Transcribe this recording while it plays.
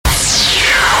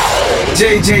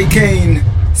DJ Kane,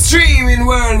 streaming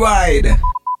worldwide. The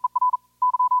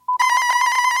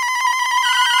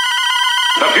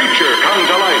future comes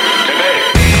to life today.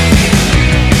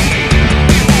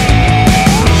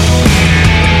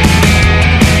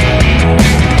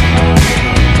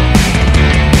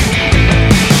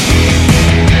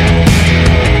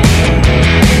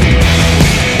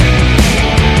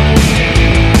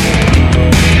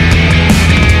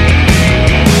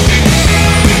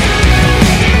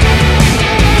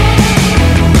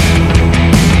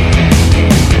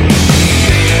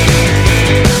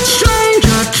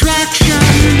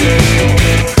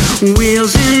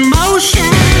 Wheels in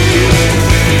motion,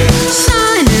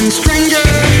 signing stranger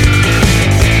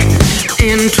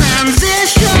in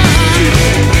transition,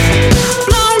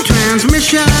 blown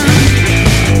transmission,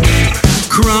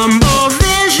 crumble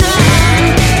vision,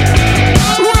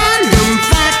 random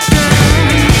factor,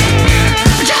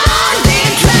 John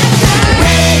Detractor.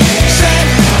 Ready, set,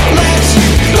 let's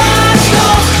blast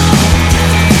off.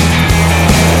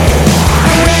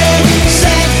 Ready,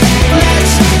 set,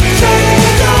 let's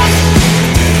take off.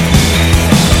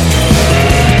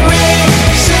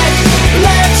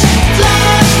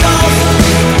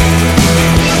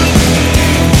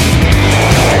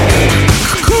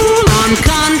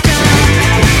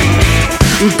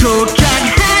 Coat jack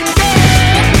hacker,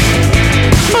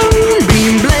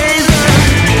 moonbeam blazer,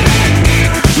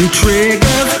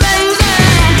 trigger phaser,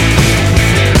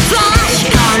 flash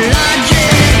car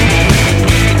logic,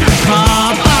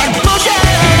 pop art pusher,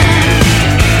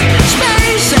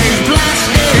 space age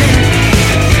blasting,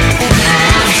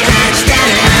 abstract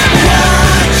static,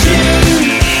 watching,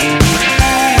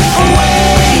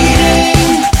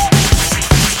 waiting,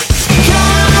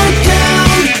 countdown.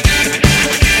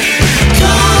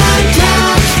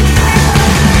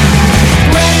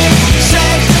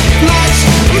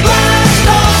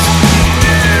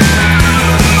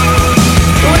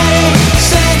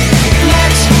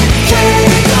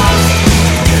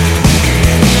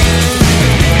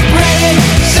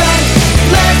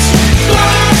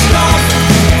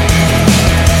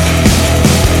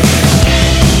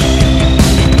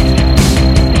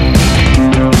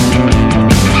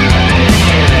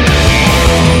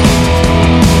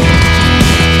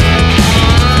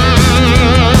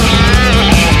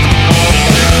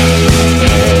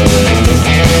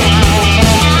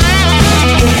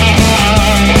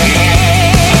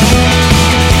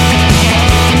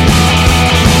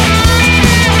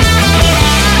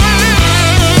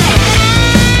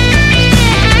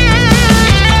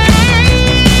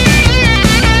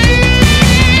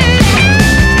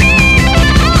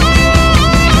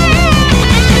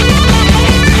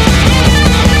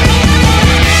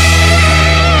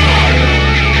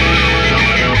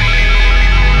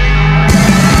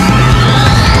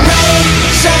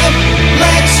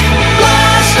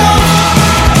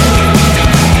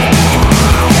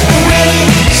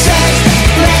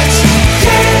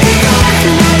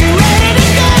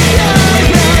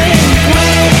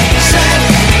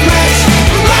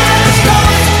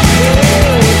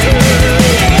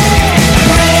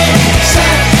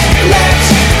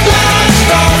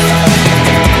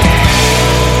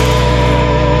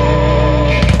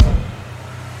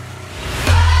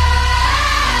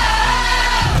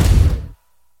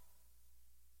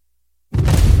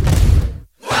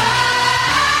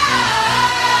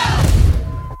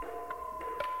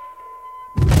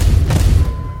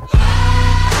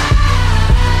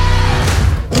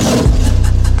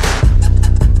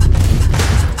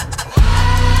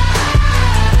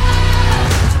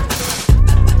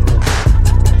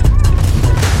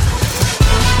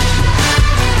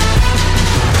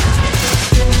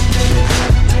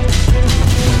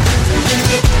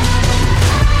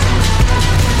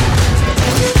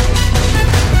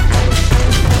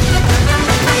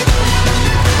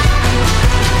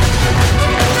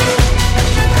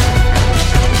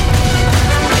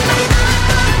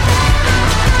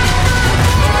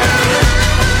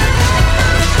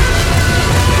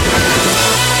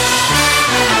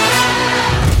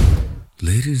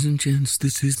 Ladies and gents,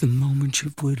 this is the moment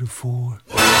you've waited for.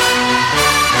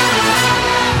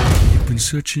 You've been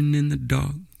searching in the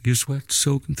dark, your sweat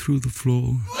soaking through the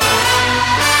floor.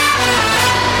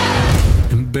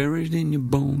 And buried in your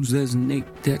bones, there's an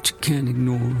ache that you can't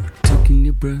ignore. Taking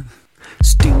your breath,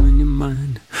 stealing your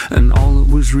mind, and all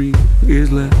that was real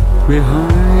is left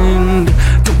behind.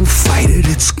 Don't fight it,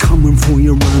 it's coming for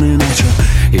you, running at you.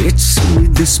 It's only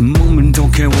this moment,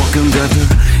 don't care what comes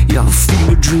after. Your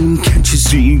fever dream, can't you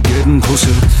see it getting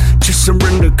closer? Just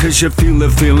surrender cause you feel the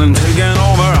feeling taking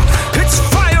over. It's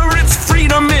fire, it's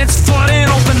freedom, it's flooding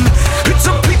open. It's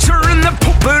a picture in the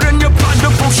pulpit and your blood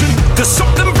devotion. There's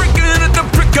something breaking at the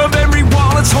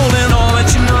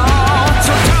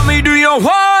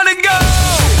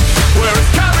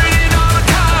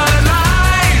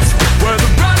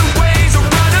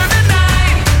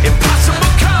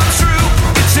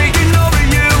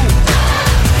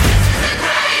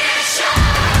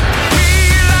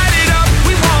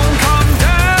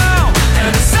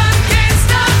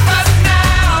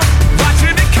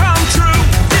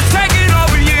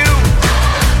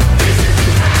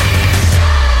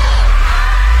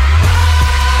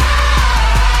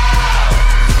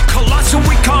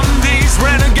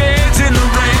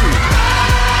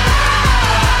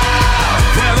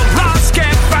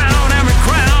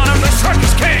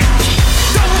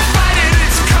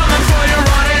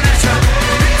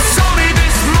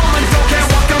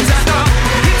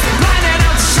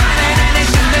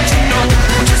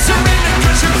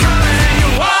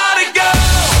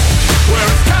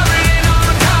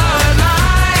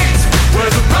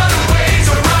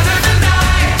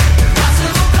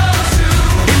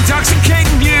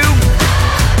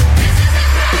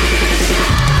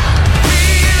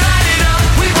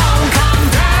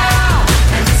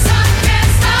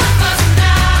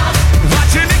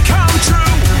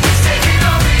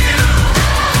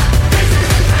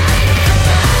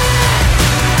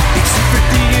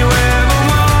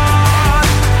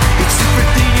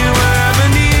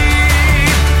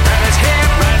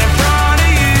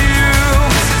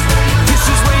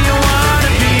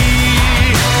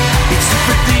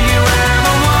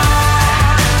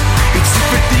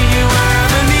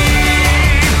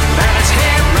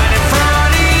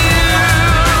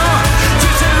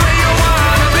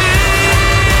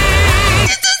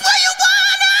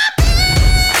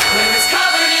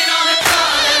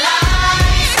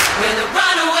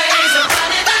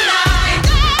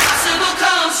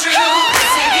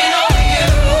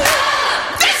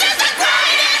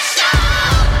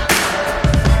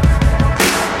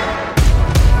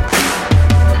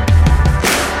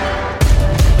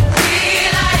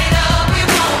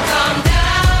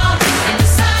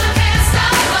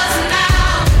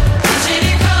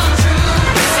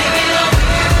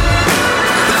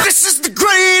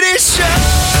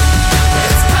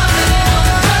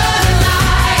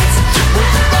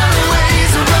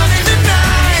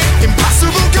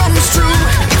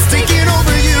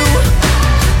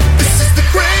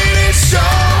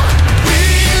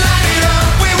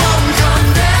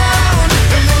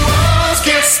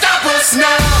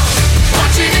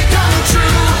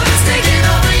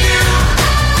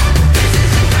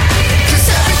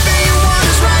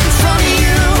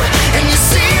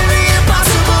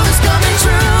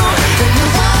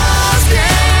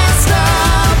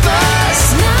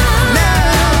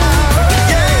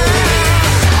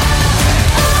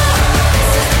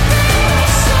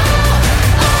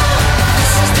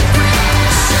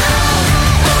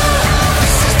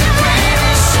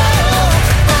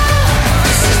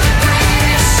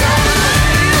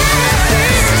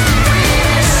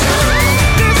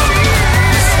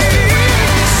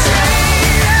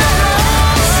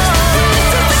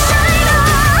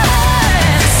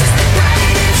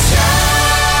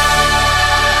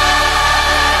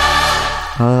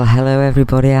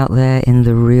everybody out there in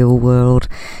the real world.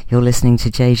 You're listening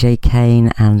to JJ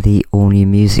Kane and the All New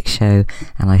Music Show,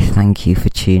 and I thank you for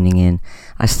tuning in.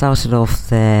 I started off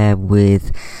there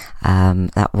with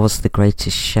That Was the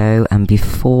Greatest Show, and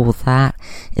before that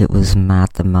it was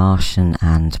Mad the Martian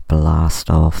and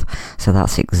Blast Off. So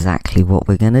that's exactly what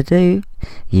we're going to do.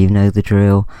 You know the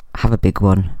drill. Have a big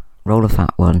one, roll a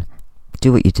fat one,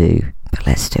 do what you do, but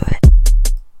let's do it.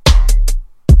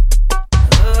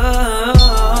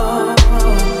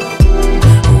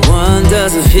 One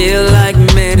doesn't feel like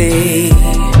many.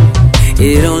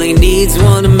 It only needs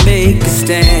one to make a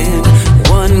stand.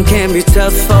 One can be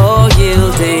tough or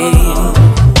yielding,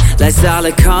 like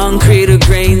solid concrete or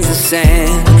grains of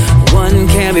sand. One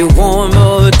can be warm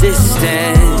or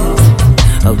distant,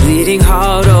 a bleeding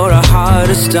heart or a heart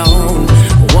of stone.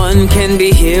 One can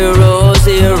be hero or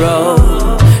zero,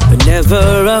 but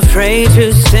never afraid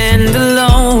to stand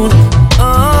alone.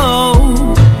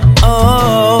 Oh,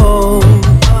 oh,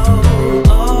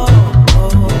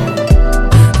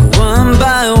 one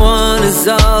by one is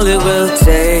all it will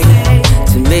take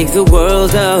to make the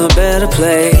world a better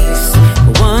place.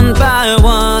 One by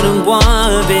one and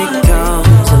one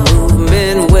becomes a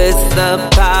movement with the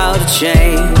power to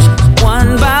change.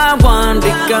 One by one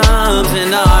becomes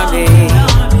an army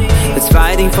that's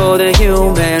fighting for the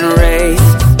human race.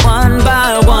 One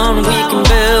by one we can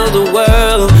build a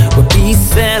world where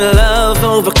peace and love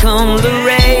overcome the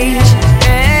rage.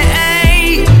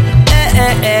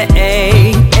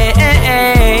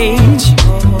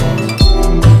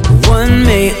 One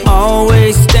may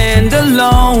always stand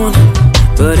alone,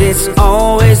 but it's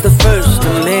always the first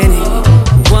of many.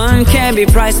 One can be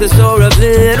priceless or of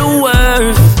little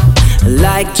worth,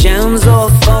 like gems or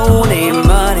phony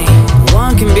money.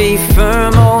 One can be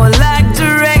firm or lack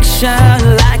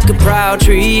direction, like a proud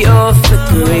tree or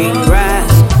flickering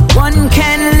grass. One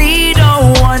can lead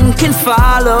or one can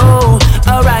follow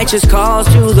a righteous cause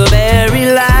to the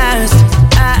very last.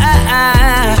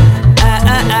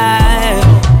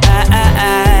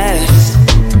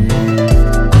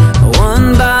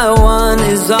 One by one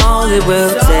is all it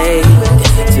will take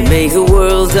to make the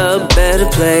world a better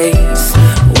place.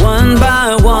 One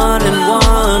by one and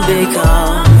one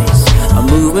becomes a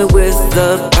movement with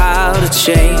the power to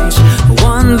change.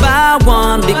 One by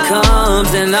one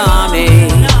becomes an army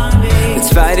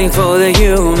that's fighting for the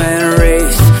human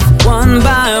race. One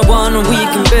by one we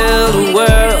can build a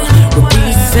world where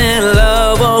peace and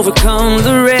love overcome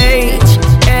the rage.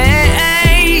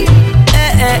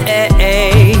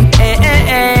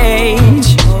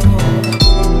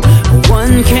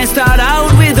 One can start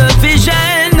out with a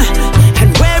vision,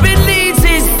 and where it leads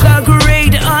is the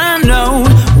great unknown.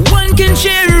 One can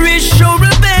cherish or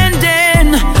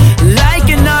abandon, like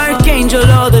an archangel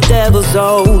or the devil's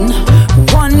own.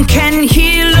 One can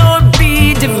heal or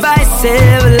be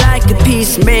divisive, like a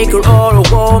peacemaker or a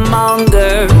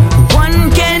warmonger.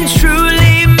 One can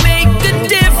truly make the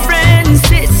difference.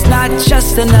 It's not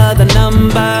just another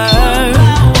number.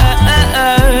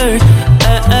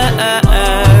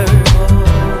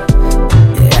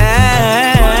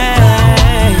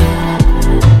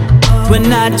 We're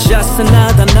not just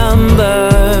another number.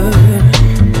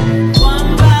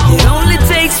 It only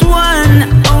takes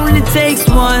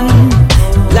one,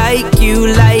 like you,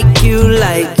 like you,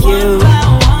 like you.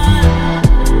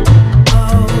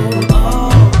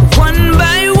 One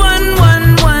by one,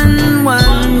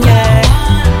 yeah.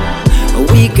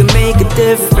 We can make a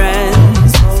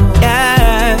difference,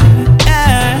 yeah,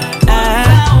 yeah,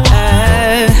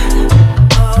 yeah.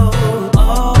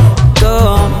 Go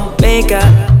on, make a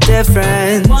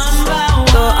difference.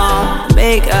 Go on,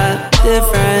 make a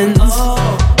difference.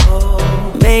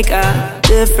 Make a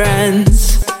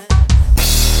difference.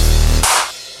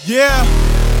 Yeah,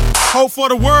 hope for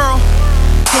the world,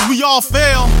 cause we all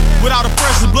fail without the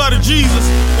precious blood of Jesus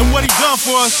and what he done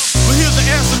for us. But here's the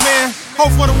answer, man,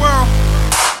 hope for the world.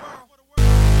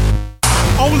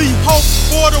 Only hope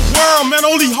for the world, man,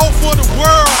 only hope for the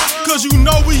world. Cause you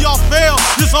know we all fail.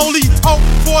 This only hope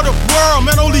for the world,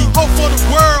 man, only hope for the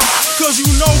world. Cause you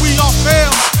know we all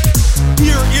fail.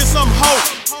 Here is some hope.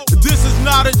 This is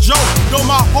not a joke. Though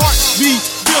my heart be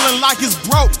feeling like it's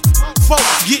broke.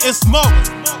 Folks getting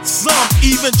smoked, some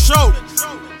even choke.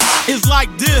 It's like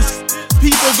this,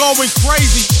 people going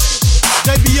crazy.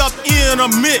 They be up in a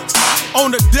mix,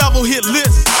 on the devil hit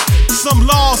list. Some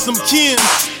lost some kin,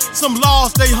 some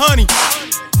lost they honey.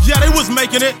 Yeah, they was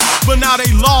making it, but now they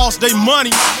lost they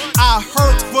money. I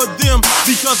hurt for them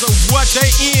because of what they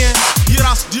in. Yet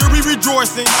I still be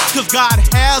rejoicing, cause God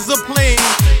has a plan.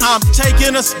 I'm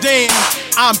taking a stand,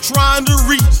 I'm trying to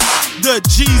reach the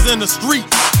G's in the street.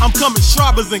 I'm coming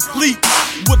sharp as in cleat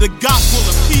with the gospel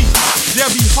of peace. There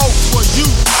be hope for you.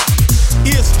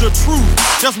 It's the truth.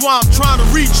 That's why I'm trying to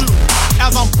reach you.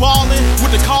 As I'm ballin' with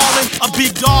the calling, a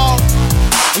big dog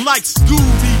like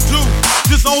Scooby-Doo.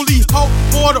 There's only hope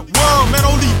for the world, man,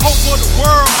 only hope for the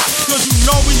world. Cause you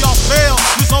know we all fail.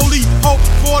 There's only hope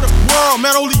for the world,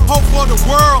 man, only hope for the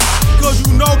world. Cause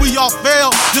you know we all fail.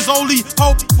 There's only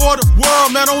hope for the world,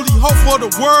 man, only hope for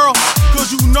the world. Cause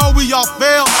you know we all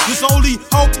fail. There's only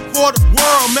hope for the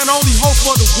world, man, only hope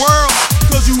for the world.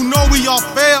 Cause you know we all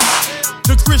fail.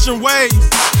 The Christian ways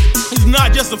is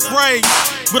not just a phrase,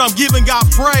 but I'm giving God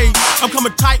praise. I'm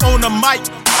coming tight on the mic,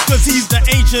 cause he's the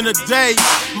ancient of days.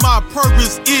 My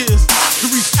purpose is to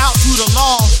reach out to the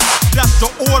lost. That's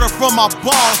the order from my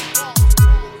boss.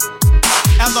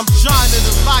 As I'm shining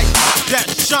the light that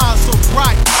shines so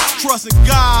bright, trusting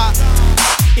God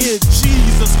in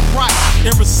Jesus Christ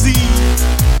and receive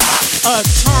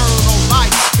eternal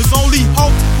life. There's only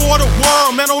hope for the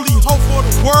world, man, only hope for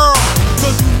the world.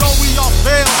 Cause you know we all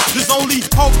fail. There's only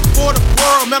hope for the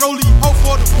world, man, only hope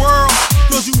for the world.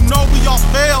 Cause you know we all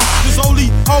fail. There's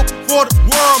only hope for the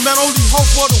world, man, only hope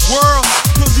for the world.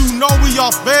 Cause you know we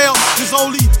all fail. There's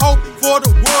only hope for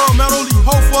the world, man, only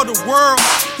hope for the world.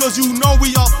 Cause you know we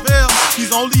all fail.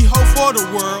 He's only hope for the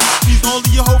world. He's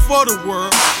only a hope for the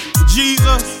world.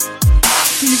 Jesus,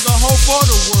 he's a hope for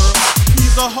the world.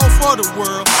 He's a hope for the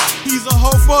world. He's a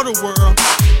hope for the world.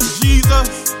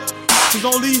 Jesus, he's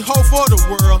only hope for the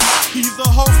world. He's a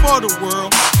hope for the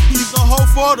world. He's a hope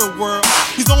for the world.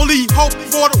 He's only hope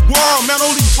for the world, man,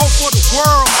 only hope for the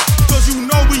world. Cause you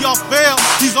know we all fail.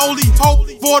 He's only hope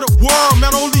for the world,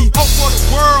 man, only hope for the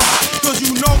world. Cause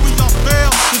you know we all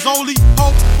fail. There's only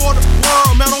hope for the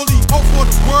world, man, only hope for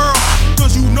the world.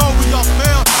 Cause you know we all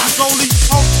fail. There's only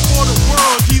hope for the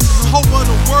world. Jesus is hope of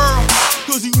the world.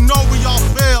 Cause you know we all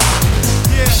fail.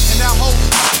 Yeah, and that hope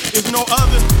is no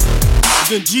other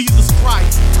than Jesus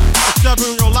Christ. Accept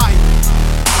him in your life.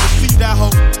 Receive that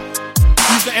hope.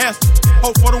 He's the answer.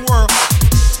 Hope for the world.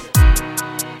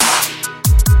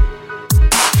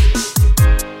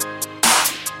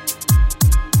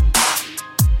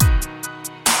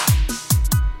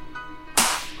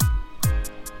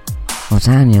 Well,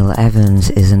 Daniel Evans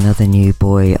is another new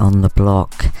boy on the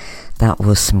block. That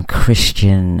was some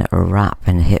Christian rap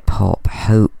and hip-hop,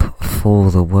 Hope for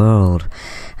the World.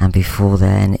 And before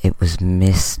then, it was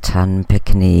Miss Tun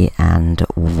Pickney and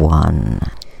One.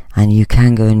 And you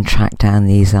can go and track down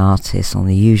these artists on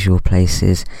the usual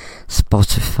places.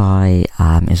 Spotify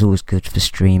is always good for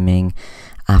streaming.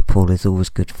 Apple is always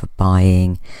good for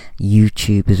buying.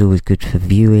 YouTube is always good for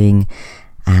viewing.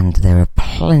 And there are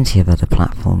plenty of other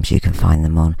platforms you can find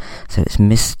them on. So it's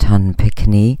Miss Tun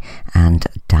Pickney and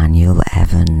Daniel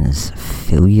Evans.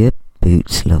 Fill your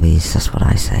boots, lovies. That's what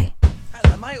I say.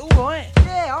 Hello, mate. All right?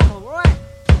 Yeah, I'm all right.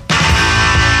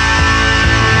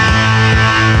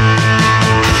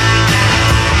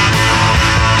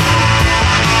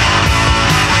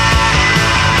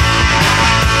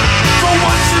 For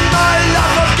once in my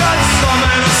life I've got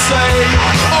something to say.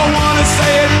 I wanna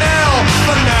say it now,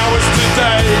 but now is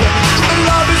today. The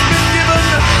love has been given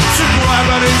to grab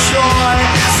and enjoy.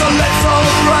 So let's all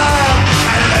grab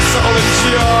and let's all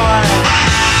enjoy.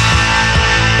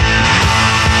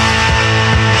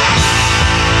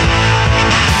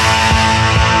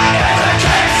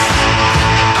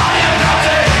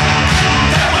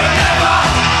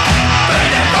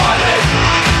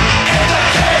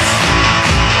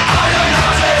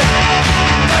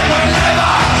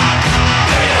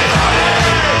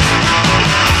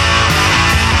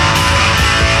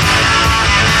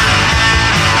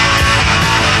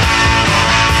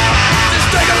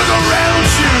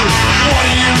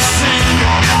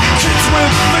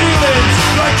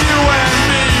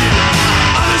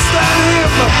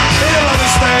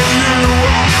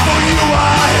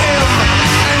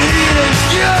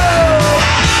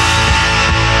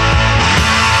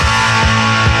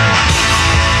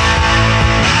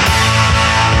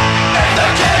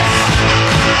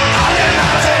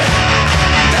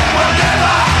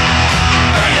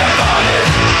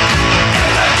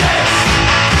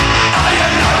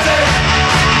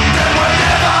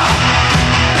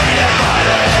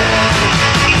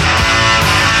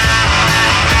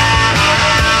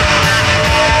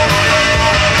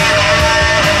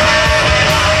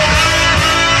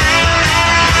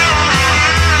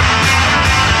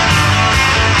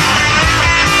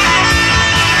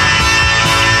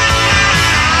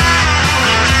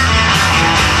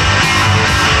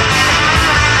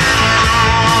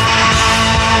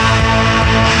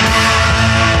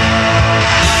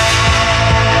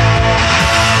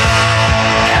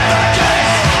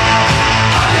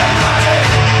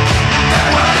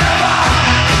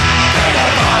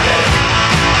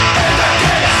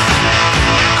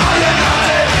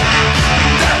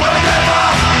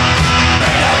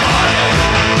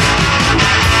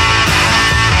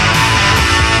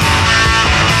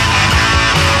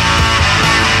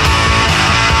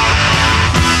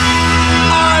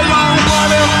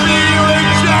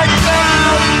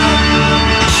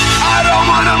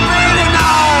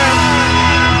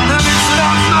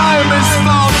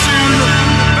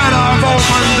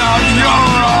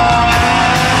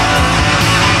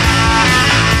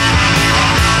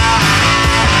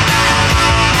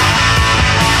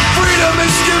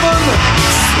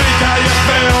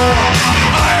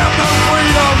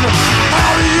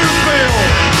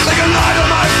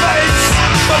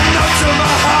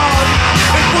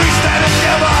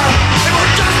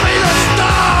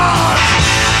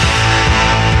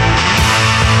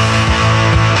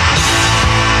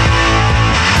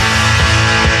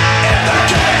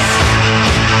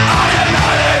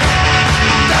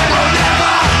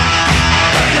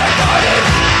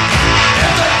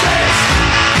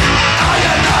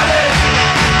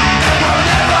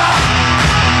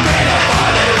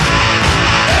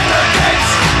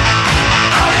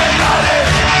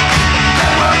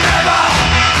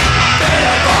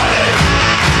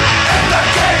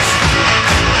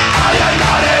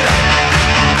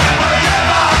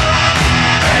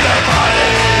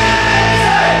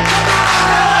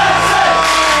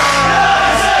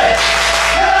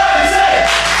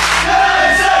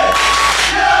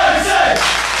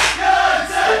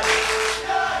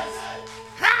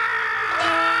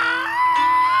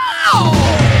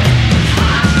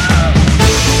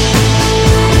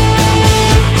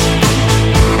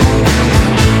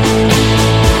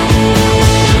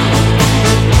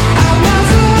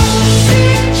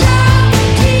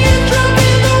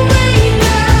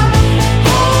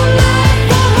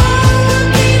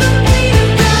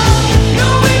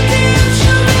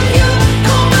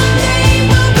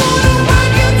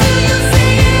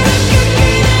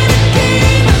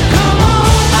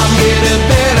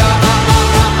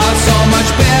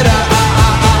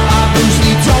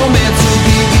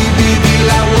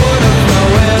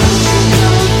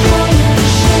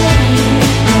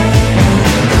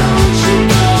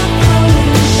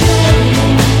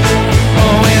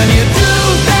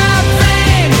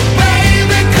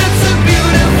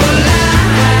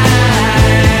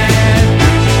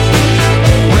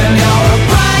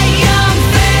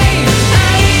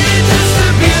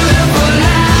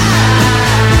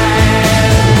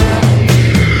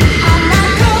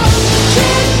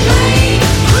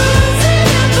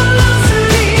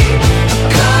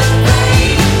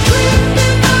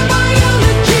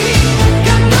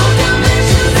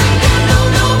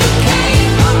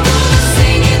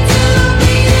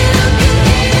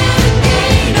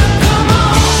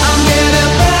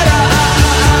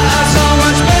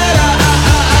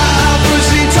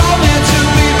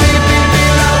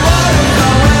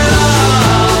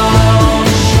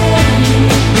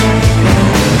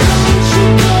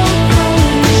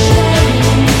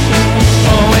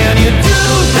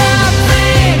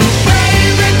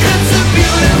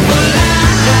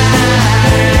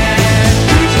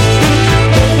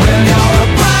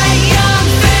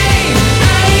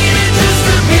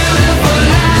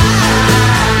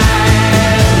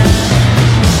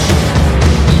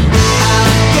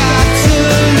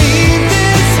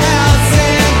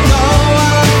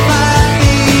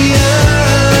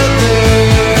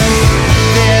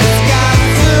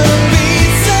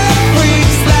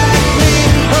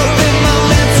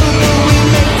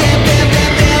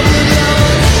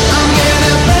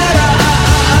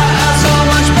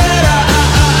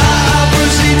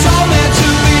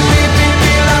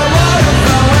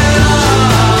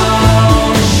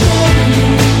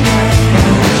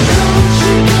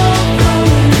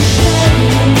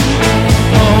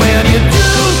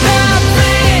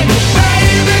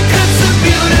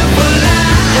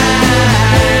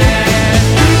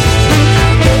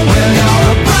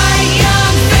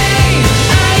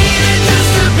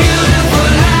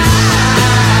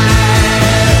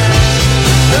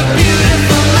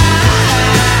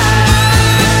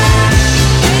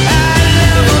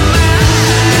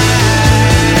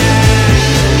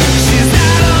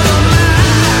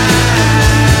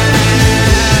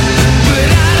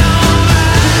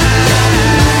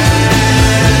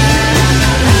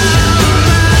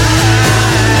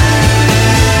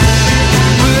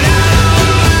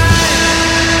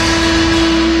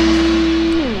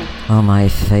 my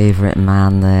favourite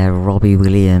man there, Robbie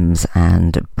Williams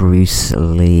and Bruce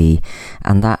Lee.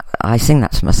 And that, I sing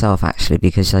that to myself actually,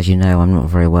 because as you know, I'm not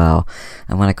very well.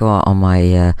 And when I go out on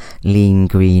my lean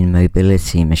green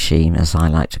mobility machine, as I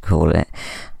like to call it,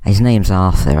 his name's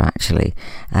Arthur, actually.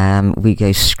 We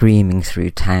go screaming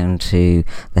through town to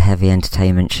the Heavy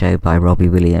Entertainment Show by Robbie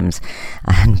Williams.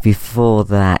 And before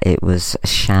that, it was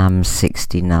Sham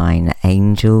 69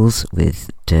 Angels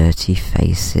with Dirty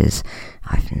Faces.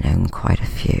 I've known quite a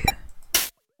few.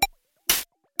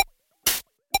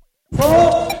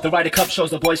 The Ryder Cup shows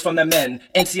the boys from the men.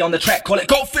 NC on the track, call it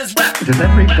Golfers Rap. It is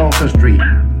every golfer's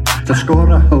dream to score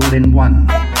a hole-in-one.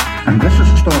 And this is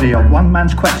the story of one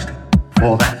man's quest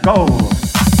for that goal.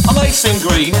 I may seem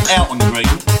green, out on the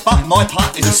green, but my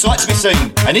putt is a sight to be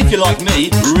seen. And if you're like me,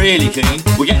 really keen,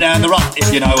 we'll get down the rough,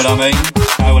 if you know what I mean.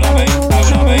 Know what I mean, know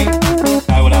what I mean,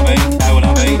 know what I mean, know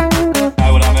what I mean,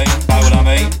 know what I mean, know what I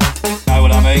mean, know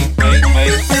what I mean, me.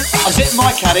 I zip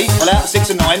my caddy, pull out 6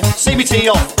 and 9, CBT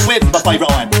off with my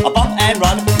favourite iron. I bump and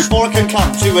run before I can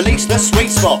come to release the sweet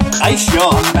spot. A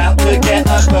shot, I'm about to get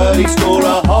a birdie, score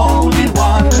a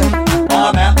hole-in-one.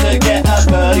 I'm out to get a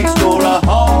birdie, score a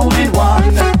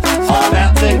hole-in-one. I'm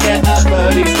out to get a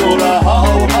birdie, score a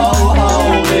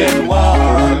hole-in-one.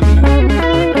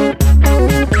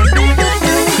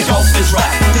 The golfers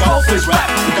rap, the golfers rap,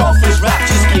 the golfers rap,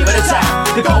 just give it a tap.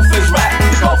 The golfers rap,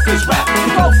 the golfers rap,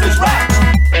 the golfers rap.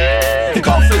 The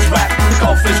golfers rap, the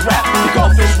golfers rap, the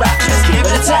golfers rap, just give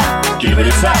it a tap. Give it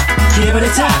a tap, give it a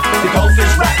tap. The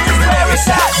golfers rap is where it's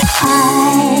at.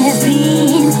 I've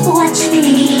been watching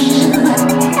you,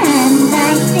 and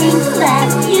I think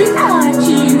that you are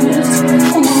cute.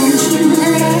 Won't you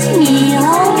let me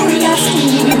hold your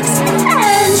sticks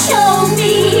and show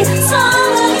me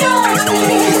some of your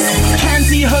tricks?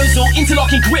 Handsy, hosel,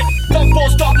 interlocking grip. Dog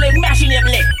balls, dog leg, mashing lip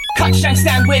lick. Cut shank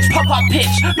sandwich, pop up pitch.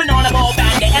 Banana ball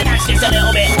bandit, and that's just a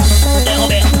little bit. Little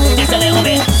bit, just a little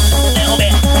bit. Little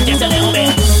bit, just a little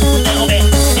bit. Little bit,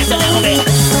 just a little bit.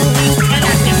 And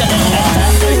that's just a little bit.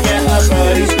 To get a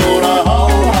birdie, score a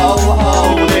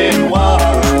hole-in-one.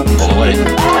 All the way.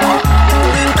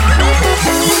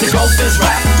 The golfers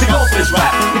rap, the golfers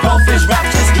rap, the golfers rap,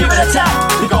 just give it a tap.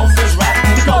 The golfers rap,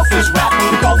 the golfers rap,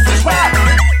 the golfers rap.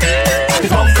 The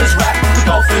golfers rap, the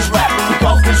golfers rap, the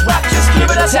golfers rap, just give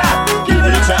it a tap. Give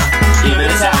it a tap, give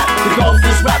it a tap. The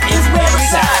golfers rap is where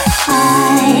it's at.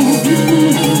 I've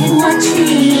been watching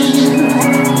you,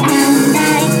 and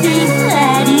I think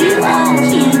that you are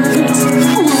cute.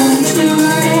 Won't you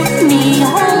let me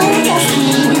hold your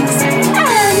sticks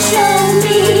and show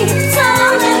me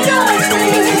some of your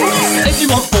tricks? If you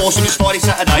want force on this Friday,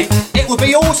 Saturday, it would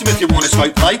be awesome if you want a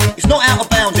stroke play. It's not out of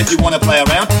bounds if you want to play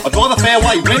around. I drive a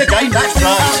fairway, win a game, that's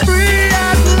play. Free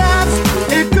at last,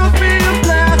 it could be a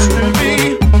blast to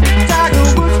be Tiger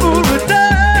Woods for a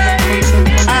day.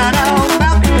 And I'm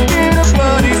about to get a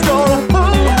birdie, score a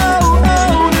hole-in-one.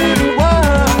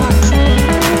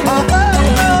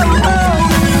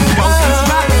 Golfers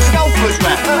rap, golfers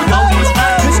rap, golfers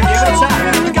rap, just give it a tap.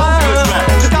 The golfers rap,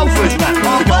 the golfers rap,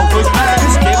 the golfers rap,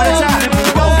 just give it a tap.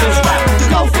 The golfers rap, the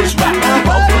golfers rap, the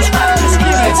golfers rap, just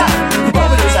give it a tap. The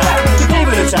golfers rap, the golfers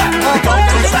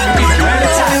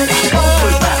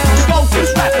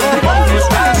rap, the golfers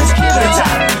rap, just give it a tap. The golfers rap, the golfers rap, the golfers rap, just give it a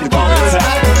tap. The golfers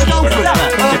rap, the golfers rap,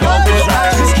 the golfers rap,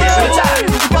 just give it a tap.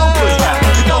 The golfers rap,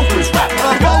 the golfers rap,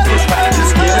 the golfers rap,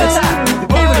 just give it a tap.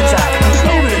 Give it a tap,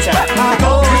 give it a tap. The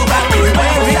golfers rap is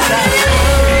where it's at.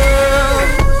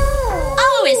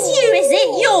 Oh, it's you, is it?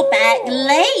 You're back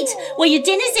late. Well, your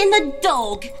dinner's in the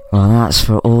dog. Well, that's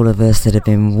for all of us that have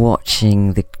been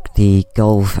watching the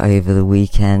golf over the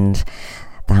weekend.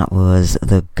 That was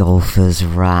the Golfers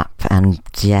Rap, and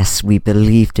yes, we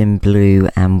believed in blue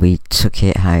and we took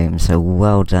it home, so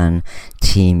well done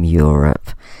Team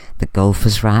Europe. The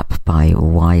Golfers Rap by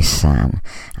Y-San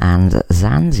and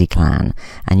Zanzi Clan,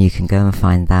 and you can go and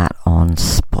find that on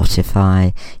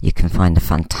Spotify. You can find a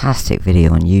fantastic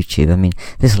video on YouTube. I mean,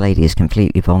 this lady is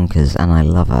completely bonkers and I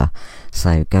love her,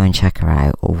 so go and check her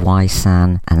out.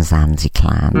 Y-San and Zanzi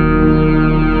Clan.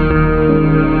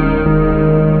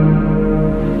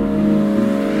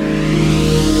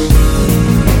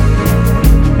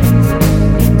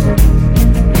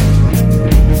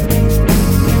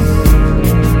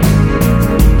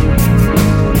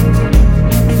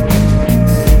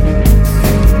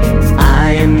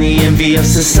 Of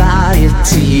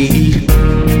society,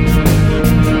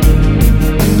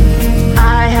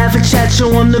 I have a chat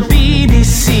show on the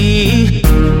BBC.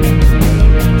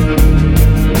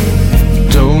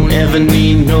 Don't ever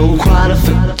need no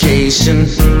qualification,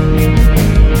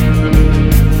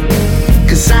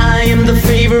 'cause I am the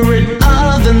favorite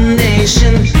of the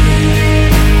nation.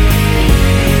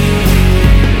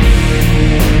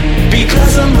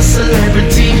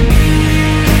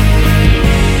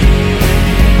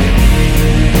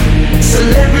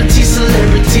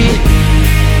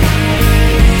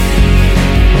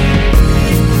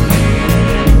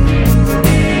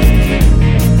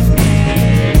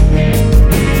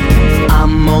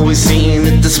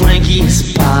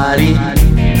 swankiest party.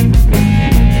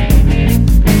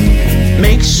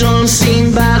 Make sure I'm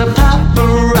seen by the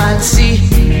paparazzi.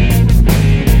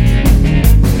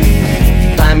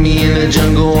 Find me in the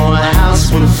jungle or a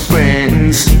house with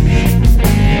friends.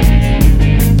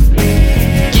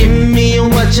 Give me a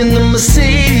watch in the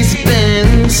Mercedes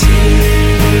Benz.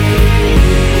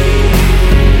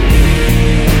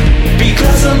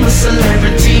 Because I'm a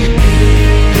celebrity.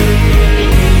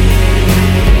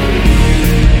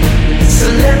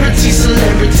 Celebrity,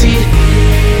 celebrity.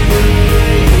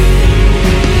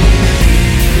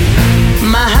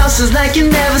 My house is like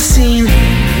you've never seen.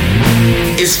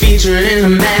 It's featured in a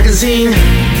magazine.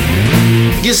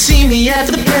 You see me at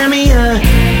the premiere.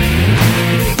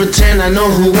 Pretend I know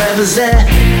whoever's there.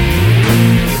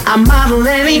 I model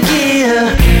any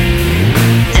gear,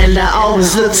 and I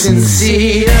always look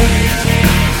sincere.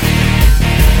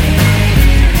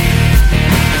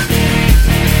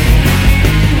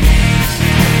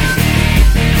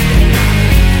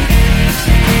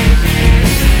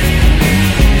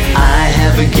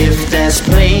 A gift that's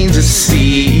plain to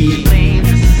see.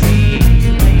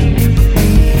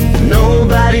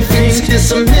 Nobody thinks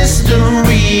it's a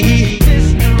mystery.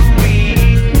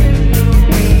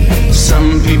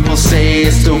 Some people say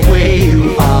it's the way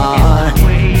you are.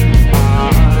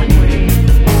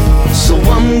 So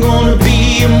I'm gonna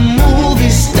be a movie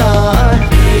star.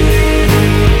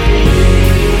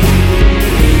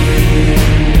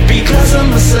 Because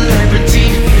I'm a celebrity.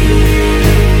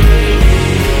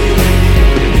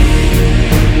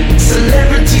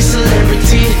 Celebrity,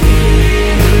 celebrity.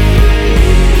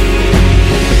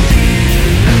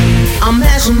 I'm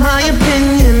asking my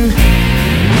opinion.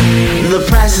 The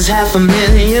price is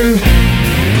 $500,000.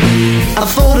 A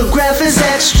photograph is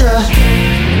extra,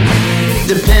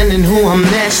 depending who I'm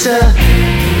next to.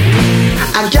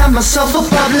 I got myself a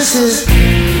publicist,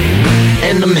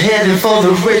 and I'm heading for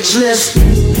the rich list.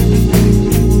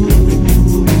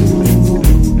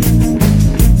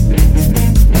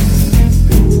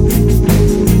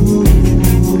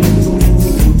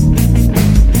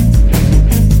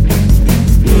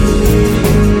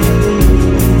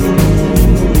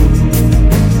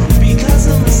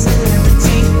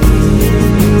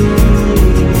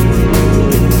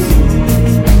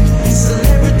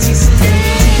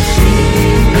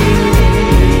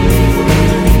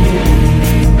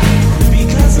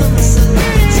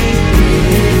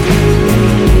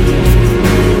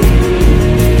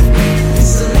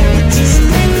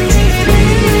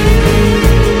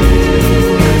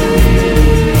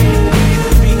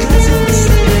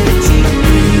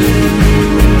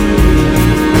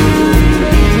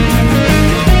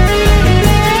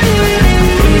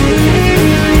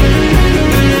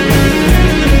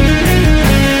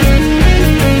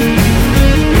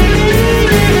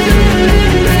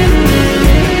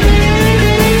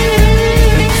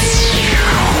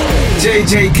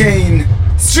 JJ Kane,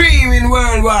 streaming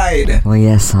worldwide. Well,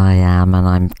 yes, I am, and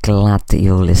I'm glad that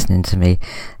you're listening to me.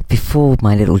 Before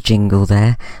my little jingle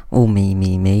there, all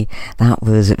me, that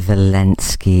was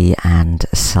Valensky and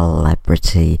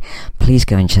Celebrity. Please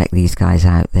go and check these guys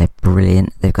out. They're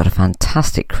brilliant. They've got a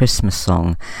fantastic Christmas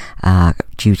song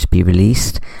due to be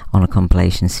released on a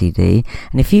compilation CD.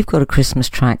 And if you've got a Christmas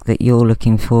track that you're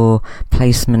looking for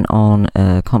placement on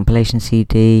a compilation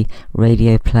CD,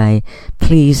 radio play,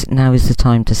 please, now is the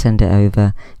time to send it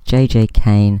over. JJ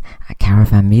Kane at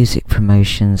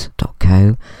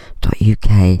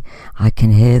caravanmusicpromotions.co.uk. I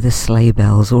can hear the sleigh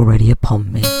bells already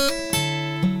upon me.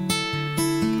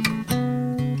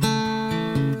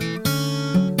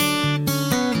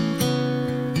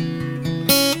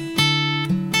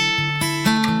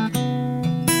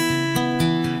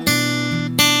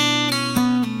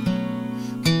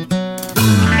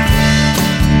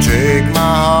 Take my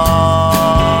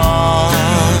heart,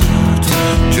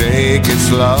 take it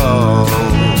slow.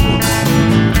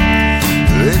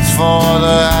 It's for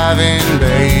the having,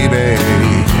 baby,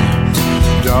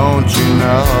 don't you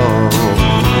know?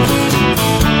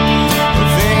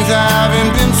 Things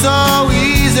haven't been so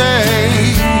easy,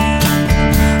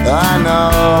 I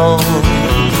know.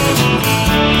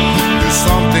 There's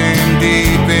something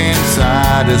deep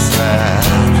inside us that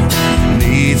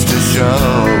needs to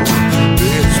show.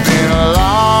 It's been a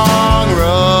long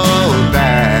road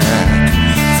back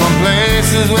from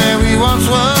places where we once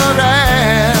were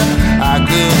at. I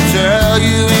could tell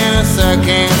you in a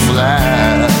second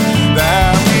flat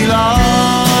that we lost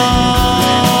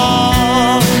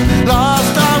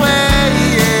our way.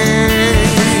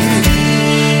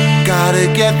 Gotta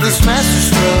get this message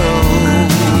through.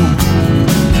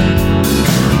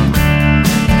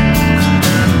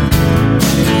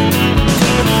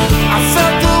 I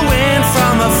felt the wind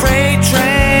from a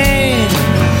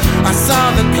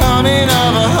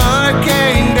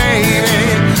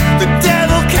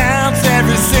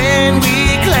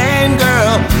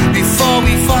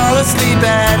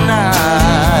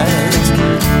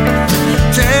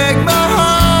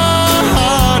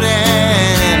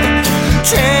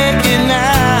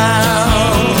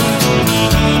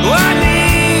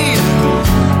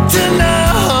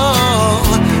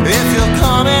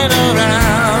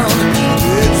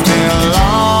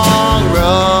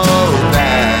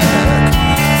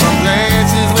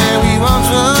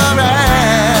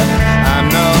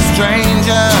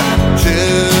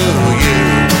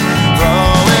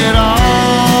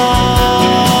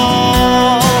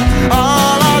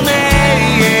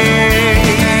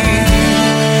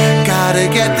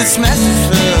this message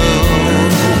through.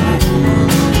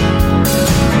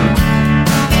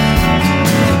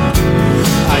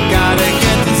 I gotta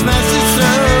get this message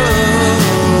through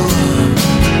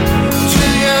to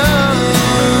you.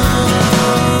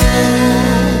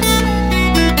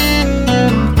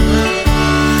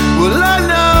 Well, I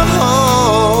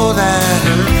know that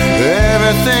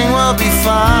everything will be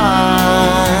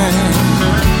fine.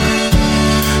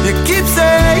 You keep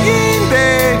saying,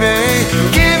 baby,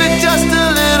 give it just a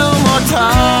little more time.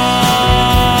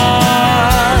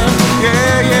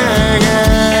 Yeah, yeah, yeah.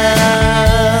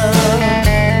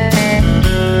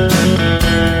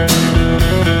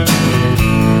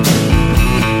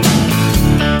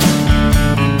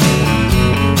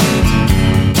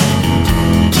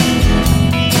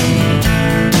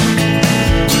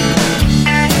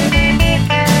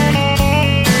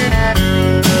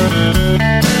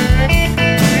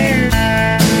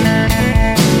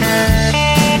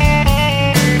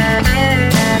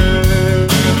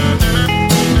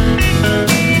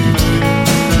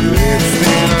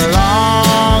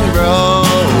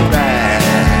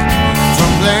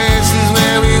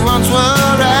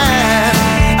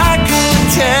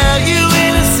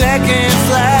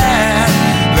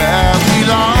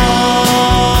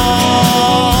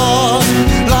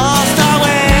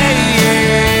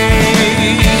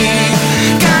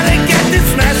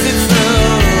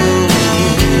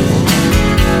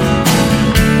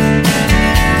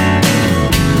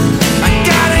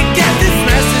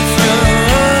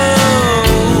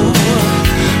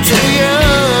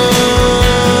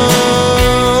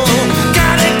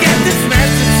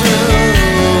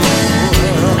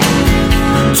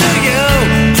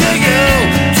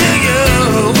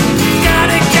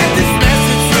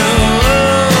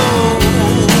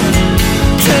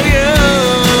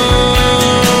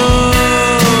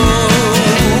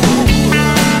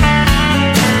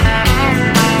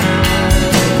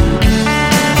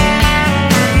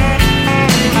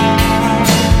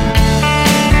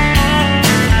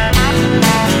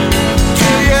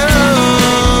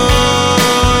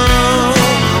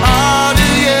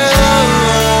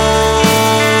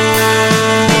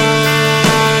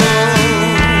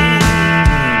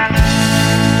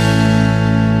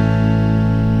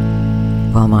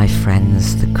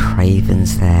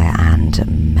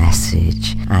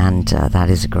 That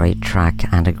is a great track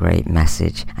and a great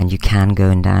message, and you can go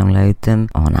and download them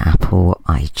on Apple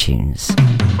iTunes.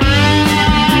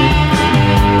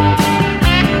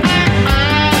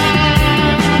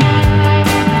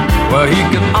 Well, he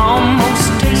could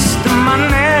almost taste the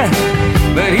money,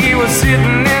 but he was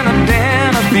sitting in a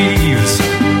den of thieves,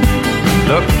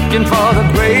 looking for the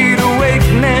great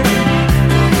awakening,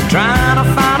 trying to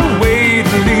find a way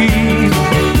to leave.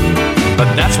 But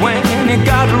that's when he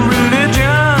got religion,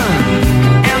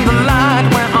 and the light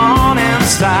went on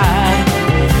inside.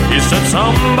 He said,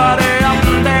 somebody up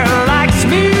there likes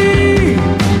me.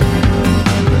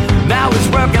 Now he's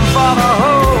working for the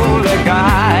holy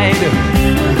guide.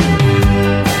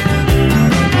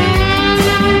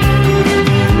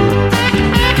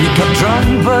 He got drunk,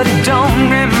 but he don't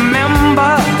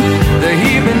remember that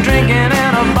he'd been drinking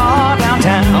in a bar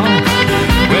downtown,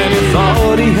 when he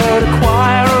thought he heard a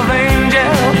choir of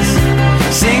angels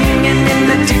singing in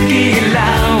the tiki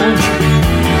lounge.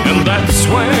 And that's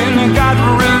when he got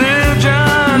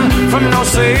religion from no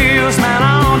salesman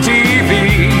on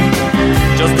TV.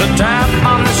 Just a tap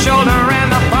on the shoulder in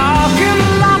the parking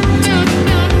lot.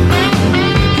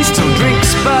 He still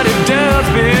drinks, but he does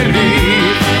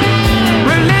believe.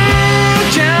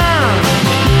 Religion,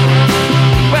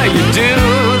 well, you do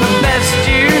the best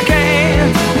you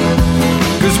can,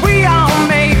 'cause we all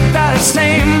make the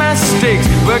same mistakes.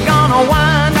 We're gonna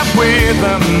wind up with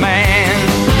a man.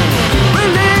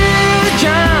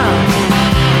 Religion,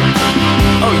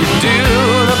 oh, you do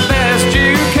the best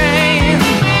you can.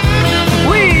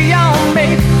 We all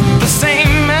make the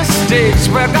same mistakes.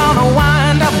 We're gonna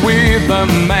wind up with a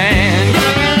man.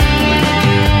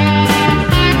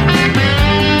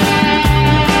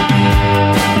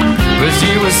 But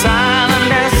she was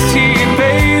silent as he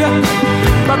paid,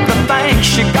 but the thanks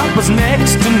she got was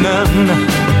next to none.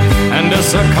 And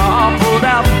as her car pulled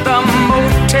out the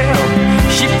motel,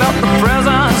 she felt the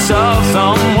presence of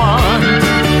someone.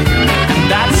 And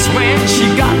that's when she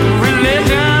got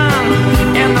religion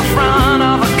in the front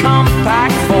of a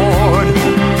compact Ford.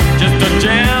 Just a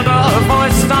gentle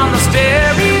voice on the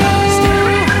stereo.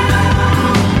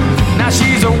 Now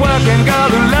she's a working girl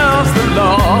who loves the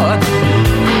Lord.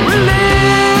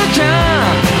 Religion,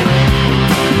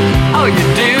 oh, you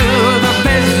do the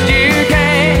best you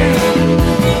can.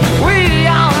 We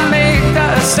all make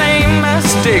the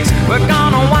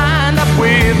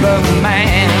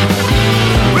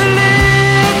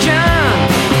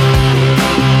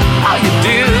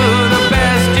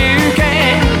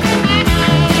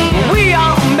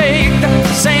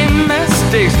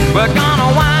we're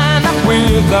gonna wind up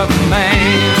with the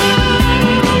man.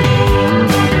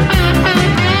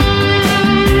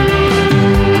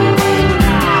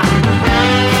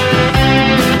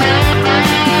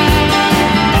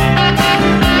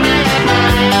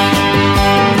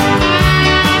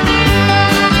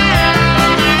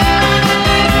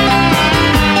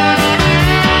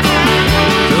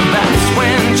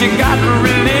 She got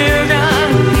religion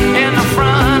in the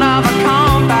front of a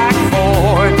compact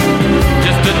Ford.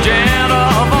 Just a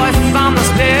gentle voice on the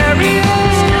stereo.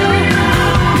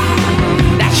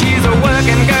 Now she's a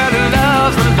working girl who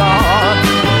loves the Lord.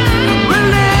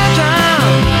 Religion,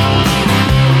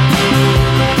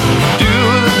 do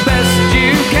the best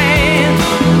you can.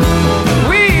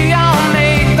 We all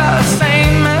make the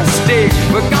same mistakes.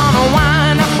 We're gonna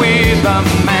wind up with a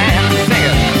man.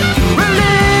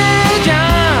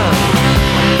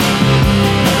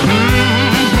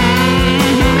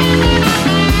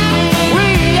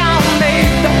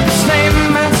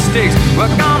 Sing it. We're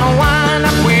gonna wind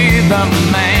up with a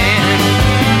man.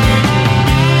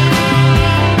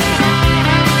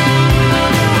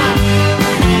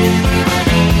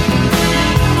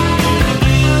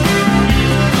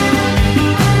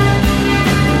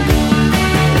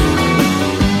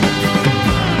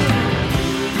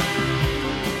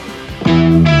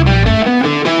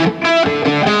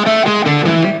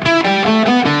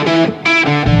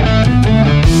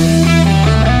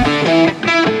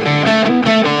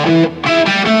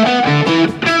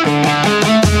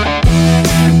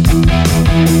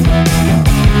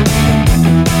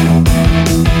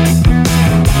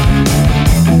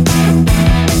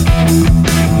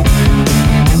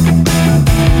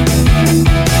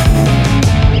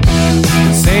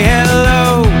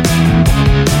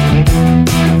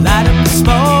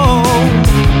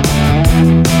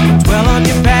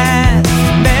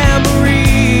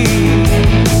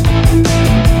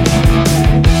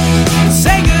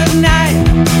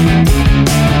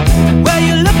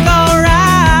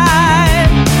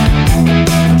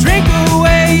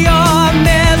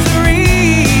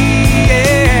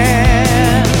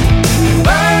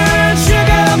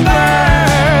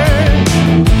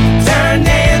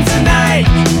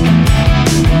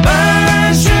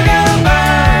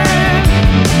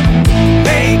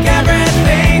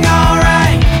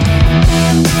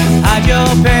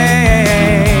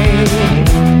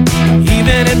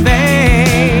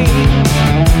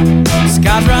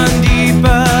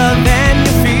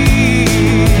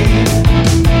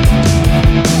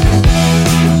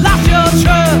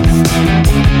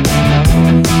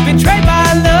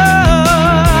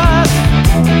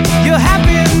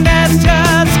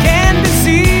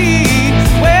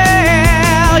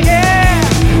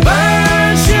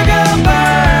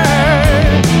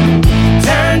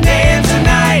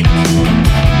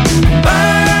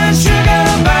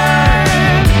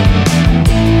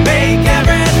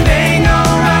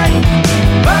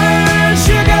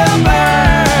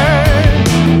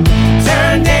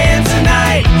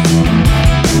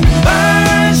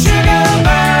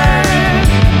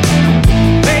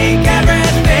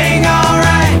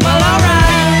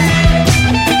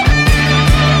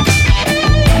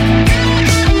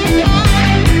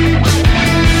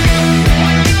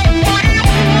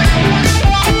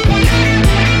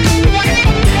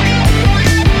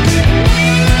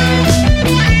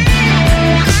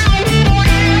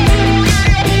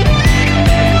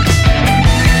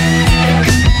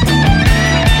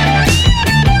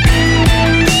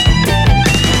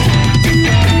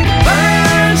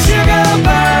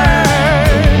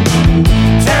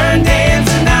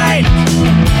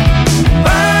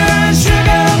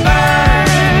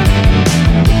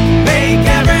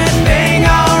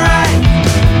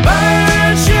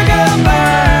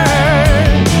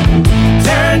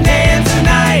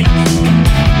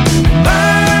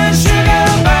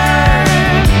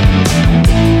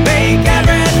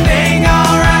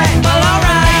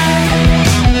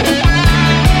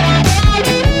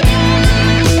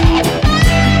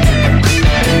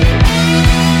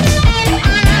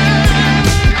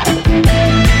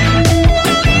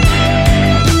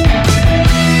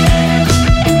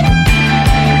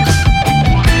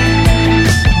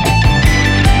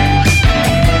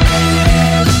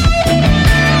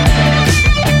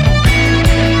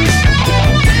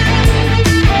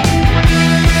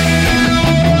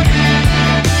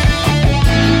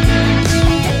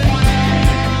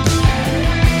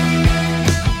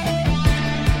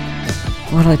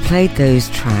 Well, I played those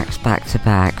tracks back to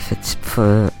back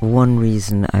for one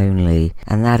reason only,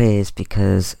 and that is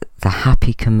because the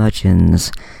Happy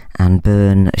Curmudgeons and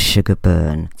Burn Sugar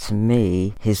Burn, to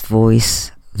me, his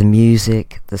voice the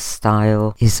music, the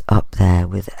style is up there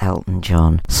with Elton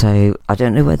John. So I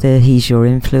don't know whether he's your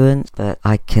influence, but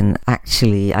I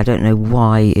don't know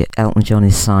why Elton John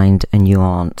is signed and you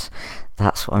aren't.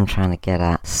 That's what I'm trying to get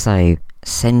at. So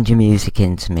send your music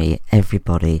in to me,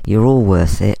 everybody. You're all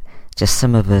worth it. Just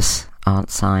some of us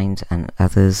aren't signed and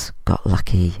others got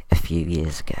lucky a few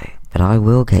years ago. But I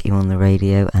will get you on the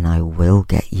radio and I will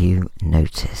get you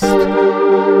noticed.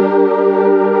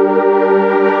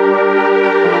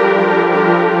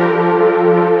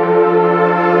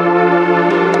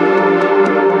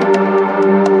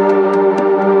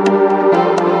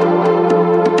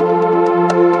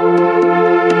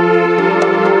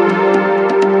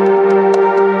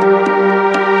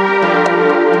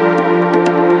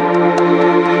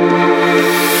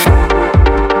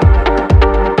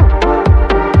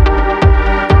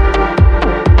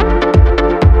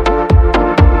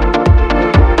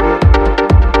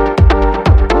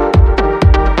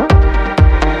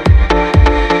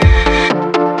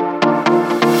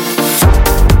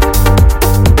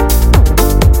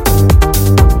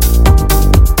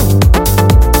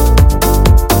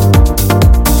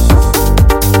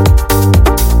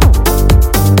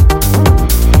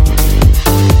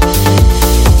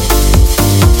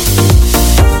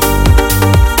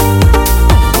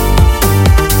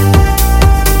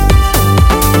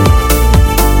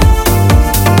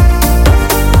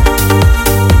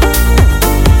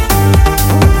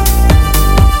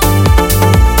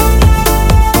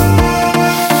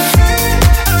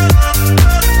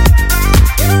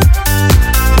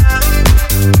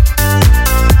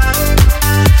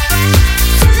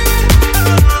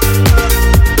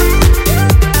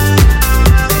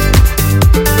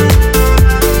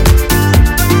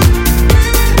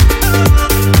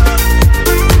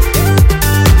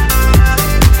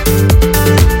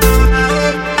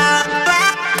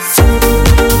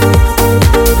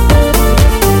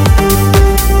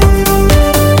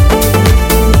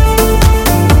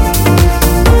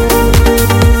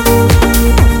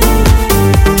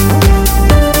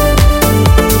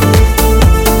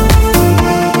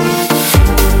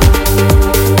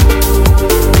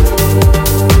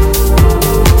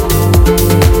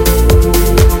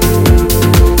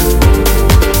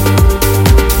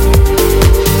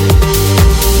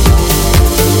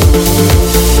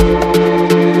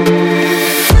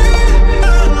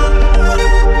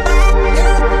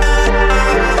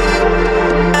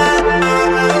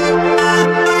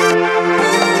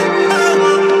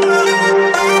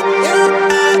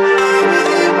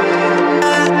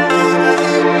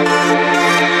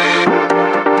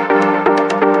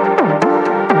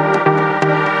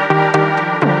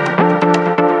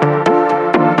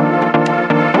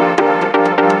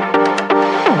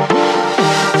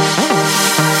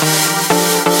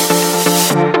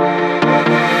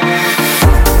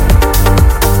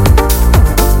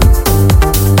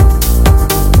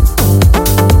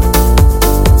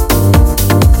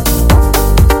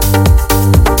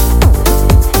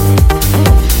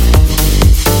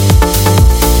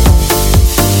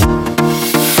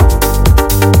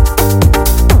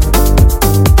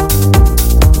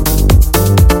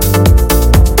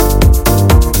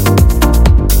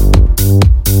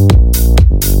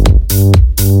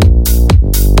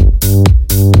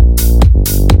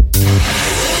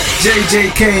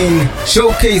 JJ Kane,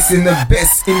 showcasing the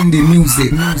best indie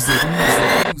music.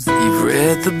 You've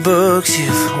read the books,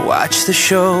 you've watched the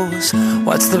shows.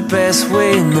 What's the best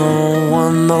way? No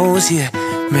one knows yet.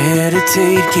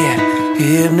 Meditate, get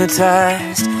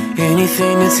hypnotized.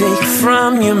 Anything to take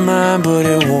from your mind, but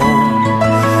it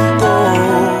won't go.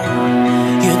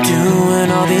 You're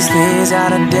doing all these things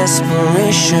out of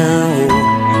desperation.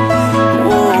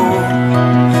 Whoa.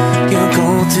 You're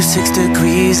going through 6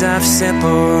 degrees of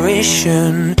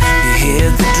separation. You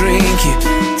hit the drink, you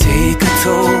take a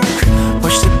toke.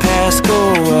 Watch the past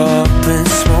go up in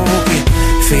smoke. You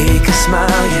fake a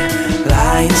smile, you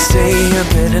lie and say you're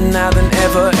better now than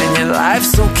ever, and your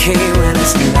life's okay when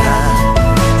it's not.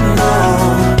 No,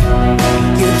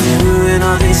 you're doing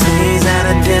all these things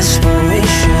out of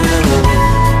desperation.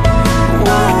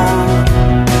 Whoa,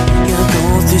 you're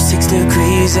going through 6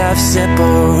 degrees of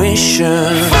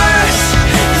separation. First,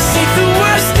 you think the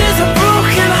worst is a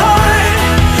broken heart.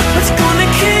 What's gonna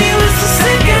kill you is the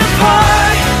second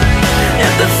part.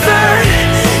 And the third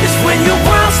is when your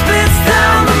world splits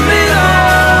down the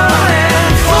middle.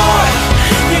 And fourth,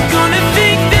 you're gonna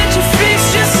think that you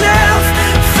fixed yourself.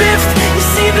 Fifth, you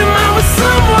see them out with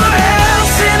someone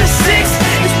else. And the sixth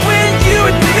is when you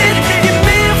admit you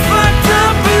may have fucked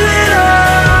up a little.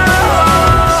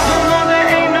 There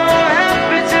ain't no help,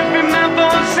 it's every man for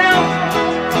himself.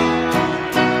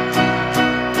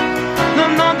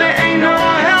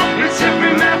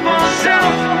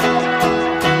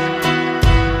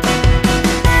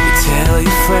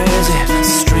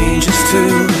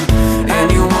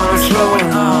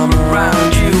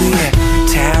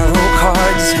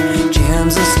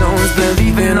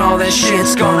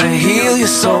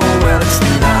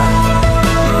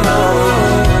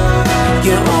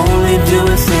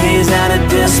 degrees out of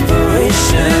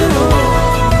desperation.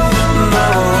 No,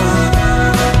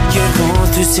 you're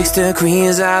going through 6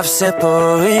 degrees of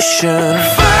separation.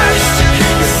 First,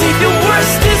 you think the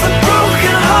worst is a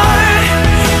broken heart.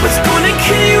 What's gonna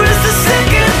kill you is the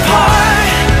second part.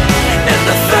 And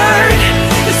the third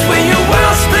is when your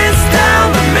world splits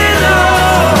down the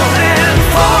middle. And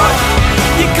fourth,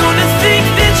 you're gonna think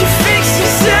that you fix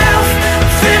yourself.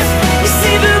 Fifth, you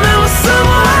see them out with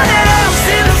someone else.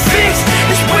 And the sixth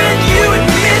is when you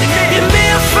admit you may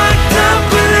have fucked up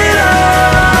a little.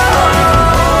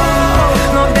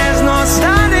 No, there's no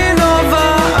starting over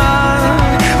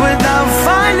without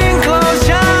finding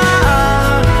closure.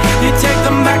 You take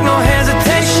them back, no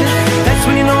hesitation. That's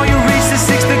when you know you reach the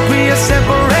 6th degree of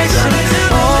separation.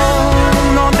 Oh,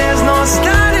 no, there's no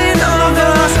starting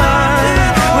over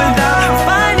without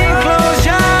finding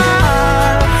closure.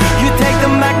 You take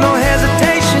them back, no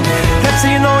hesitation. That's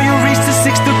how you know you reach the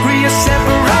 6th degree of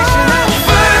separation.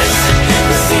 First,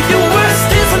 you see the worst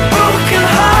is a broken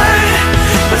heart.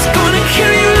 What's gonna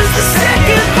kill you is the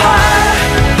second part.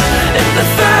 And the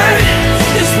third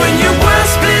is when your world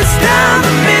splits down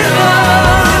the middle.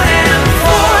 And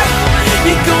fourth,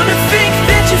 you're gonna think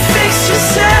that you fixed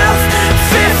yourself.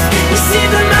 Fifth, you see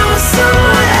them out with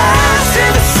someone else.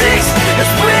 And the sixth is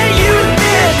when you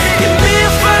admit you may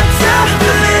have fucked up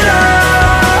a little.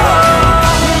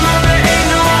 There ain't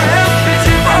no help but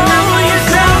to remember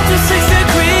yourself to 6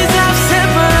 degrees of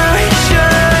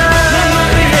separation.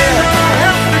 There ain't no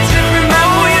help but to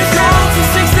remember yourself to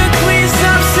 6 degrees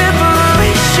of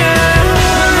separation.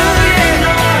 There ain't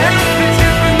no help but to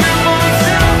remember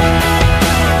yourself.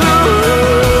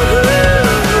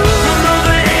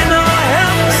 There ain't no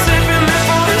help but to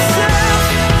remember yourself.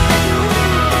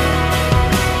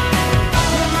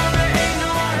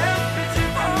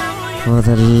 Well,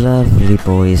 the lovely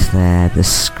boys there, The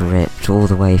Script, all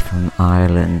the way from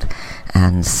Ireland,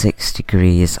 and 6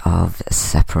 degrees of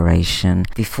separation.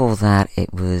 Before that,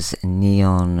 it was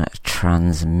Neon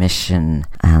Transmission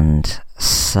and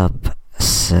Subsurface.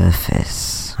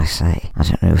 I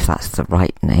don't know if that's the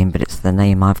right name, but it's the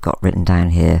name I've got written down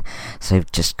here, so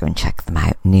just go and check them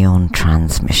out. Neon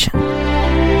Transmission.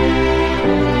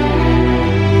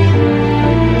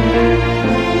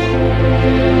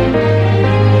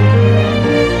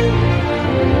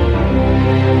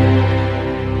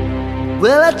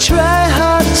 Well, I try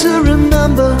hard to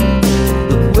remember,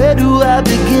 but where do I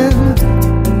begin?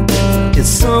 It's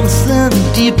something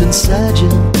deep inside you,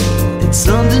 it's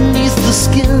underneath the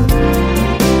skin.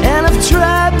 And I've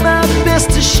tried my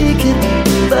best to shake it,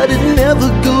 but it never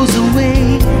goes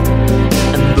away.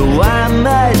 And though I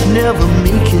might never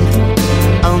make it,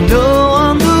 I'll know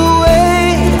on the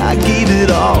way I gave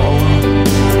it all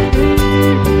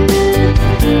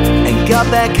and got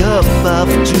back up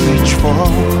after each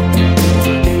fall.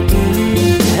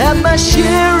 Had my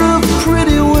share of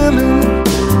pretty women,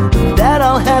 but that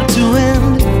all had to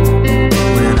end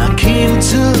when I came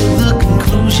to the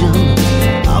conclusion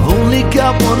I've only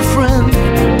got one friend.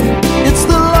 It's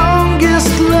the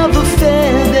longest love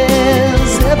affair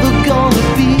there's ever gonna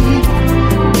be,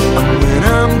 and when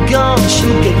I'm gone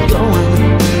she'll get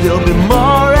going. There'll be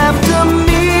more after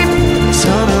me.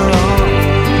 Turn her on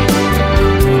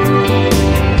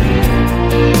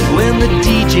when the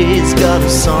DJ's got a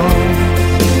song.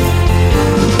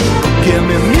 Give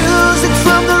me music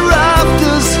from the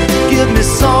rafters, give me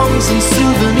songs and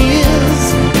souvenirs.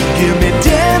 Give me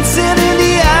dancing in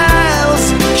the aisles,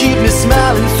 keep me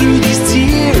smiling through these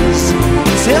tears.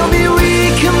 Tell me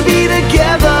we can be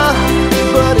together,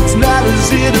 but it's not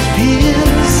as it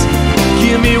appears.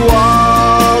 Give me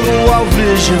wall-to-wall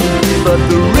vision, but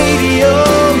the radio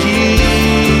years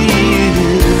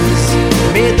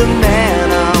made the man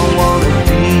I wanna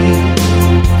be.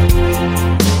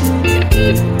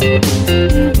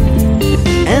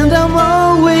 And I'm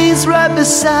always right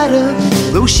beside her,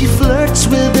 though she flirts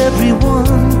with everyone,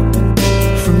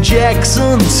 from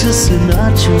Jackson to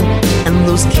Sinatra and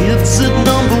those kids at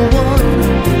 #1.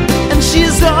 And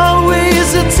she's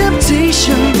always a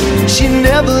temptation, she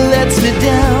never lets me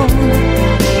down.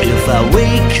 If I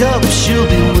wake up she'll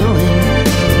be willing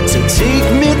to take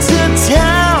me to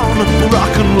town.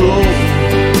 Rock and roll,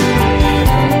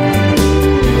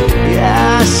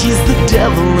 yeah, she's the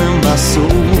devil in my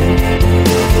soul.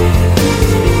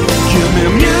 Give me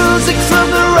music from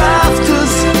the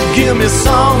rafters, give me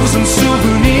songs and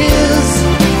souvenirs.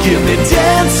 Give me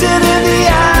dancing in the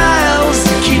aisles,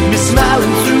 keep me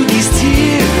smiling through these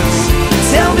tears.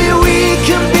 Tell me we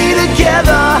can be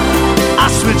together, I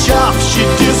switch off, she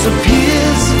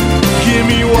disappears. Give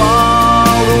me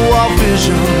wall-to-wall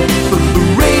vision, but the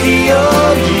radio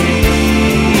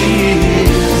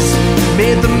years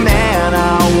made the man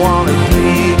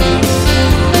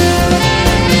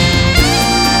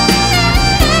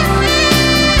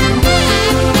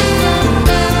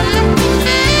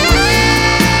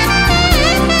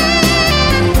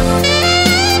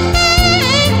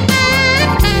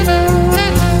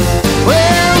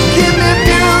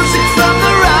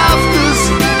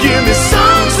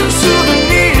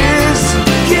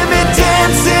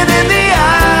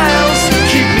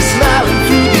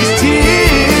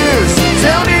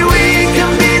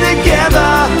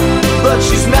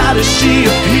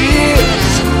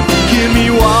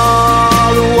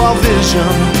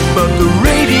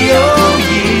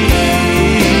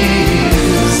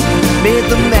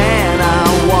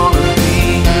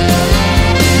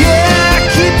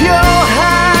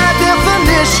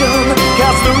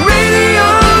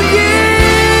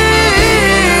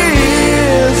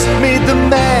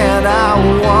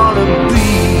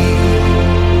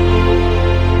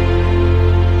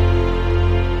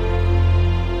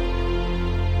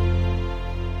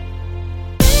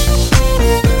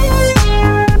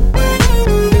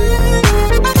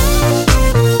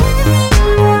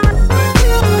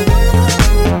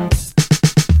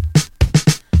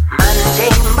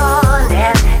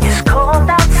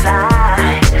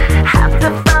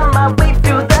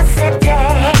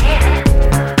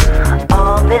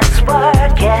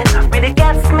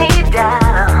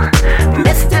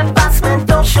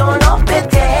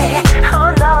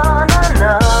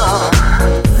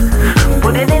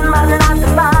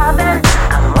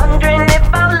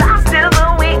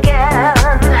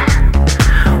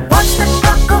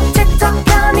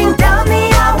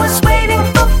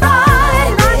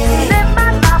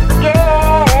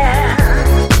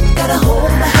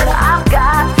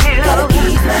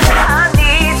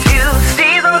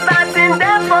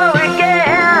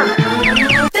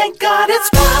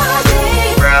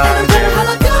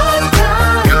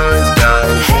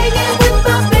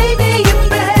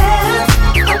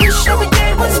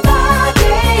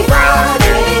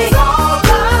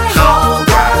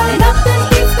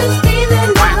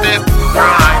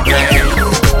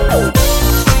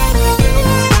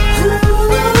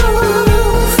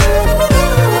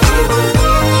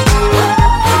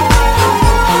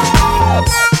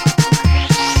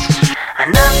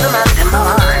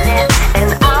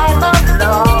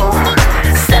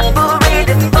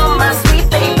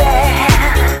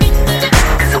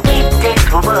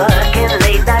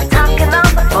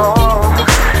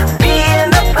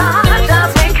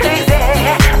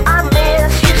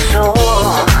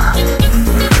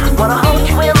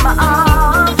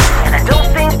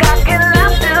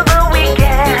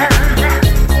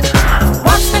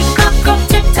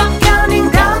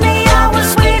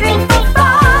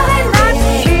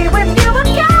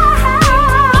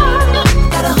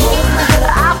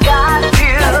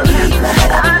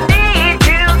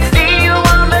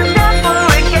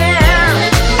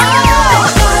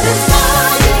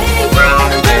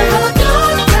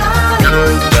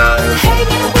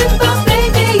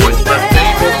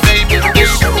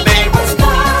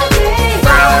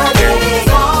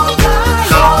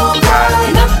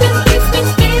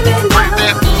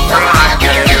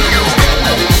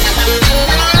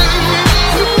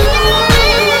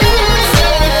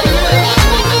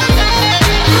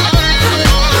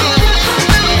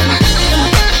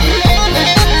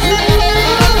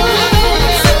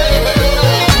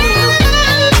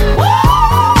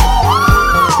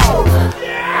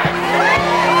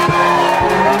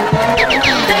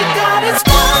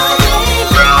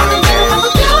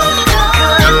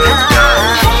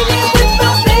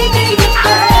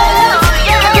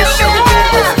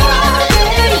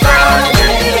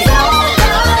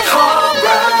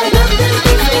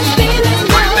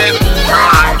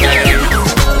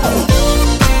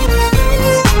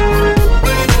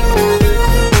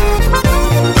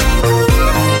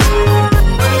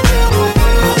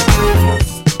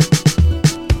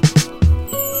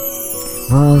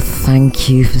thank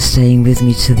you for staying with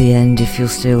me to the end. If you're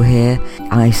still here,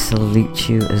 I salute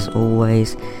you as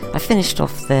always. I finished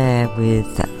off there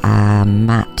with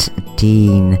Matt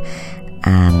Dean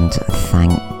and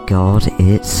Thank God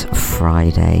It's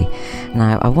Friday.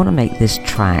 Now, I want to make this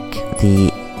track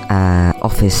the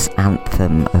Office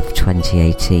anthem of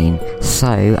 2018,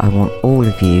 so I want all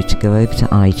of you to go over to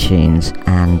iTunes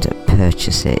and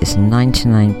purchase it. It's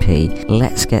 99p.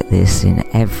 Let's get this in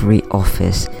every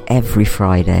office every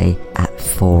Friday at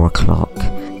 4 o'clock.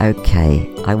 Okay,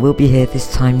 I will be here this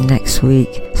time next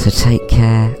week, so take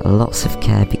care, lots of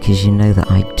care, because you know that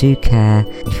I do care.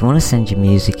 If you want to send your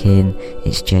music in,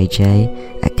 it's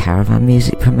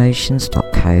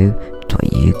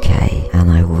jj@caravanmusicpromotions.co.uk,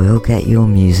 and I will get your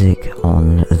music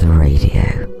on the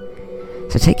radio.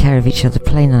 So take care of each other,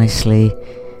 play nicely,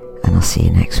 and I'll see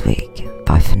you next week.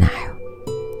 Bye for now.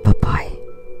 Bye-bye.